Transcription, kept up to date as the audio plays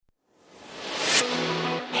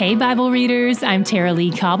Hey, Bible readers, I'm Tara Lee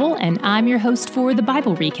Cobble, and I'm your host for the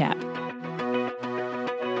Bible Recap.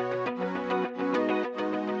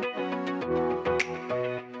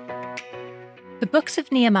 The books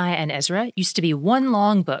of Nehemiah and Ezra used to be one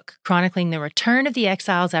long book chronicling the return of the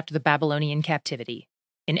exiles after the Babylonian captivity.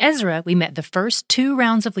 In Ezra, we met the first two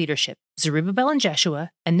rounds of leadership, Zerubbabel and Jeshua,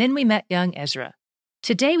 and then we met young Ezra.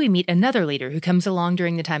 Today we meet another leader who comes along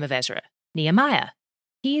during the time of Ezra, Nehemiah.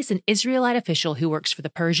 He is an Israelite official who works for the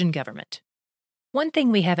Persian government. One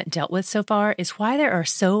thing we haven't dealt with so far is why there are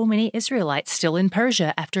so many Israelites still in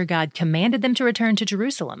Persia after God commanded them to return to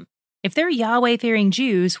Jerusalem. If they're Yahweh-fearing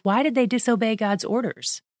Jews, why did they disobey God's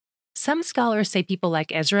orders? Some scholars say people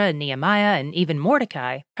like Ezra and Nehemiah and even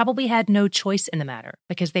Mordecai probably had no choice in the matter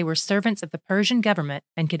because they were servants of the Persian government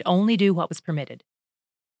and could only do what was permitted.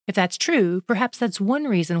 If that's true, perhaps that's one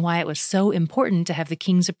reason why it was so important to have the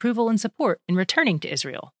king's approval and support in returning to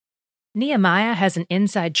Israel. Nehemiah has an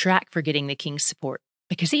inside track for getting the king's support.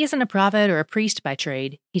 Because he isn't a prophet or a priest by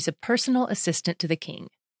trade, he's a personal assistant to the king.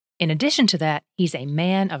 In addition to that, he's a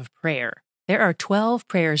man of prayer. There are 12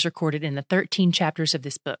 prayers recorded in the 13 chapters of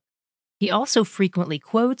this book. He also frequently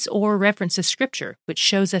quotes or references scripture, which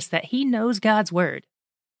shows us that he knows God's word.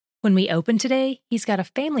 When we open today, he's got a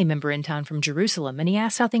family member in town from Jerusalem, and he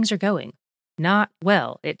asks how things are going. Not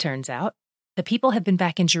well, it turns out. The people have been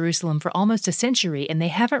back in Jerusalem for almost a century, and they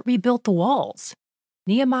haven't rebuilt the walls.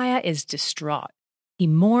 Nehemiah is distraught. He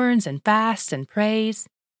mourns and fasts and prays.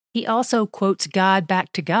 He also quotes God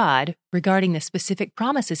back to God regarding the specific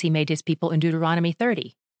promises he made his people in Deuteronomy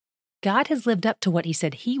 30. God has lived up to what he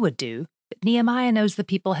said he would do, but Nehemiah knows the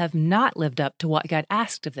people have not lived up to what God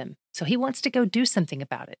asked of them, so he wants to go do something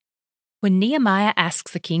about it. When Nehemiah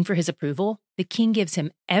asks the king for his approval, the king gives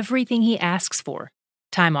him everything he asks for: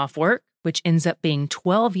 time off work, which ends up being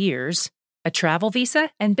 12 years, a travel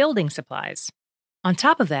visa, and building supplies. On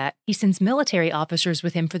top of that, he sends military officers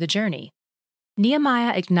with him for the journey.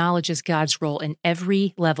 Nehemiah acknowledges God's role in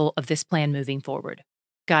every level of this plan moving forward.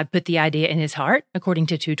 God put the idea in his heart, according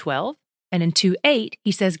to 2:12, and in 2:8,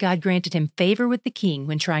 he says God granted him favor with the king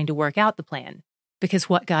when trying to work out the plan, because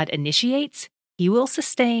what God initiates, he will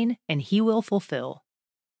sustain, and he will fulfill.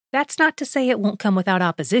 That's not to say it won't come without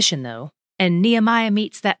opposition, though, and Nehemiah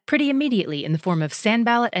meets that pretty immediately in the form of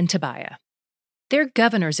Sanballat and Tobiah. They're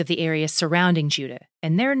governors of the areas surrounding Judah,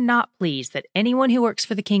 and they're not pleased that anyone who works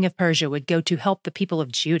for the king of Persia would go to help the people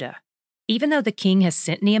of Judah. Even though the king has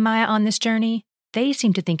sent Nehemiah on this journey, they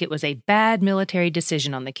seem to think it was a bad military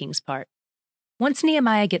decision on the king's part. Once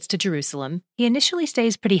Nehemiah gets to Jerusalem, he initially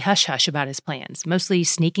stays pretty hush-hush about his plans, mostly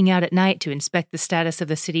sneaking out at night to inspect the status of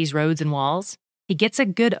the city's roads and walls. He gets a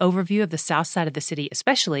good overview of the south side of the city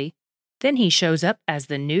especially. Then he shows up as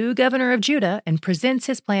the new governor of Judah and presents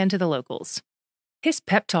his plan to the locals. His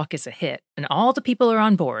pep talk is a hit, and all the people are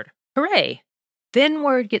on board. Hooray! Then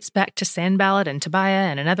word gets back to Sanballat and Tobiah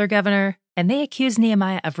and another governor, and they accuse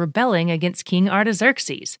Nehemiah of rebelling against King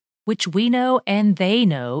Artaxerxes, which we know and they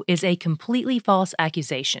know is a completely false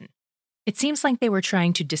accusation. It seems like they were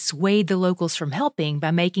trying to dissuade the locals from helping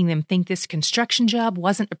by making them think this construction job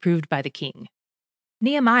wasn't approved by the king.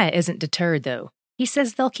 Nehemiah isn't deterred, though. He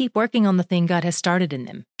says they'll keep working on the thing God has started in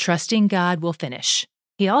them, trusting God will finish.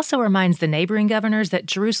 He also reminds the neighboring governors that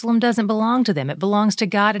Jerusalem doesn't belong to them, it belongs to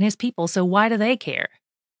God and his people, so why do they care?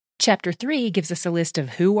 Chapter 3 gives us a list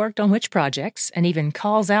of who worked on which projects and even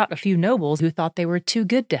calls out a few nobles who thought they were too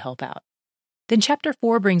good to help out. Then Chapter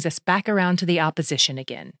 4 brings us back around to the opposition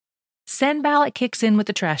again. Sanballat kicks in with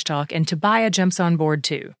the trash talk and Tobiah jumps on board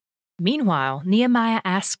too. Meanwhile, Nehemiah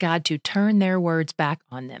asks God to turn their words back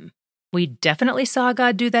on them. We definitely saw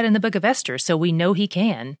God do that in the book of Esther, so we know he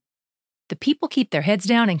can. The people keep their heads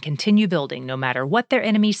down and continue building, no matter what their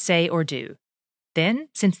enemies say or do. Then,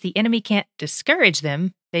 since the enemy can't discourage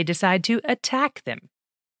them, they decide to attack them.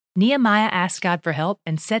 Nehemiah asks God for help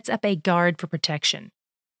and sets up a guard for protection.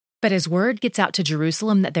 But as word gets out to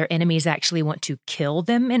Jerusalem that their enemies actually want to kill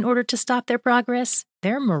them in order to stop their progress,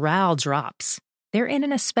 their morale drops. They're in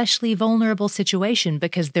an especially vulnerable situation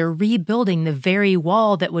because they're rebuilding the very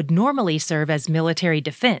wall that would normally serve as military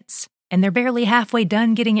defense, and they're barely halfway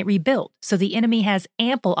done getting it rebuilt, so the enemy has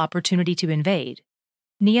ample opportunity to invade.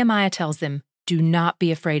 Nehemiah tells them, do not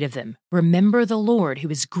be afraid of them. Remember the Lord, who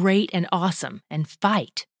is great and awesome, and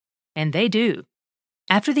fight. And they do.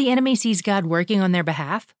 After the enemy sees God working on their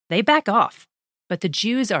behalf, they back off. But the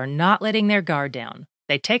Jews are not letting their guard down.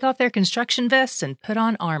 They take off their construction vests and put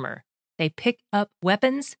on armor. They pick up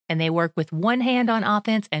weapons, and they work with one hand on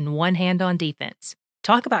offense and one hand on defense.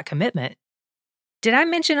 Talk about commitment. Did I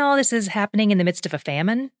mention all this is happening in the midst of a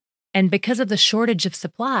famine? And because of the shortage of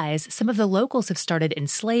supplies, some of the locals have started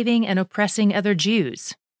enslaving and oppressing other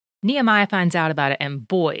Jews. Nehemiah finds out about it, and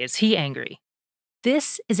boy, is he angry.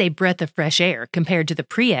 This is a breath of fresh air compared to the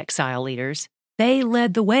pre-exile leaders. They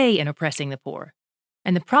led the way in oppressing the poor,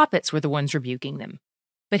 and the prophets were the ones rebuking them.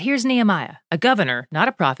 But here's Nehemiah, a governor, not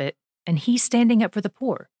a prophet, and he's standing up for the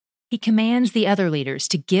poor. He commands the other leaders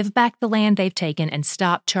to give back the land they've taken and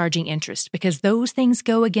stop charging interest, because those things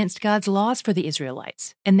go against God's laws for the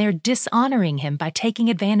Israelites, and they're dishonoring him by taking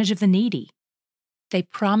advantage of the needy. They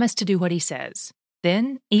promise to do what he says.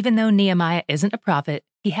 Then, even though Nehemiah isn't a prophet,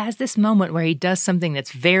 he has this moment where he does something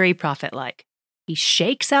that's very prophet-like. He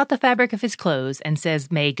shakes out the fabric of his clothes and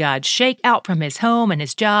says, "May God shake out from his home and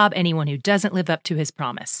his job anyone who doesn't live up to his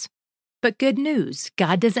promise." But good news,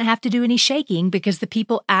 God doesn't have to do any shaking because the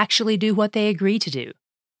people actually do what they agree to do.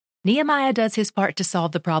 Nehemiah does his part to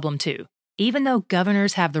solve the problem too. Even though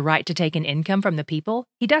governors have the right to take an income from the people,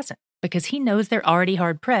 he doesn't, because he knows they're already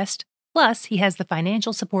hard-pressed, plus he has the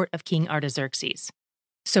financial support of King Artaxerxes.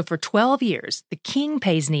 So for 12 years, the king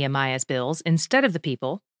pays Nehemiah's bills instead of the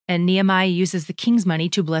people, and Nehemiah uses the king's money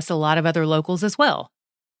to bless a lot of other locals as well.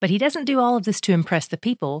 But he doesn't do all of this to impress the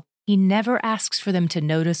people. He never asks for them to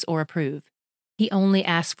notice or approve. He only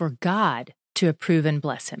asks for God to approve and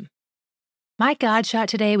bless him. My God shot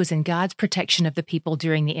today was in God's protection of the people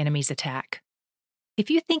during the enemy's attack. If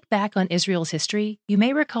you think back on Israel's history, you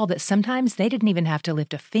may recall that sometimes they didn't even have to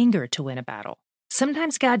lift a finger to win a battle.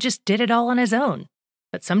 Sometimes God just did it all on his own.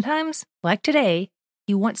 But sometimes, like today,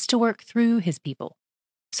 he wants to work through his people.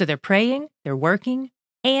 So they're praying, they're working,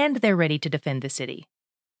 and they're ready to defend the city.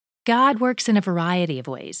 God works in a variety of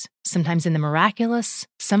ways, sometimes in the miraculous,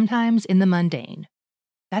 sometimes in the mundane.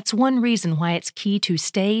 That's one reason why it's key to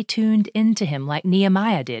stay tuned into him like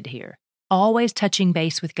Nehemiah did here, always touching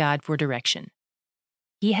base with God for direction.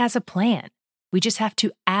 He has a plan. We just have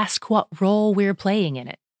to ask what role we're playing in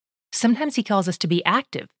it. Sometimes he calls us to be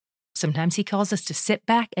active. Sometimes he calls us to sit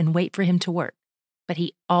back and wait for him to work. But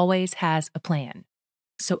he always has a plan.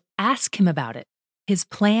 So ask him about it. His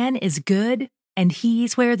plan is good, and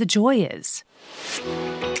he's where the joy is.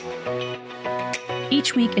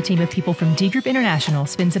 Each week, a team of people from D Group International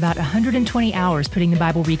spends about 120 hours putting the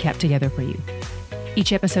Bible recap together for you.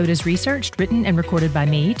 Each episode is researched, written, and recorded by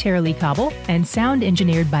me, Tara Lee Cobble, and sound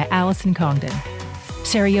engineered by Allison Congdon.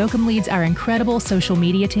 Sarah Yoakum leads our incredible social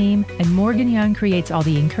media team, and Morgan Young creates all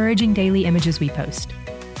the encouraging daily images we post.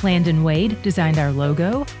 Landon Wade designed our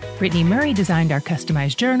logo. Brittany Murray designed our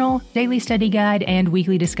customized journal, daily study guide, and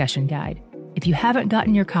weekly discussion guide. If you haven't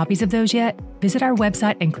gotten your copies of those yet, visit our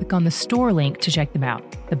website and click on the store link to check them out,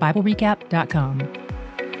 thebiblerecap.com.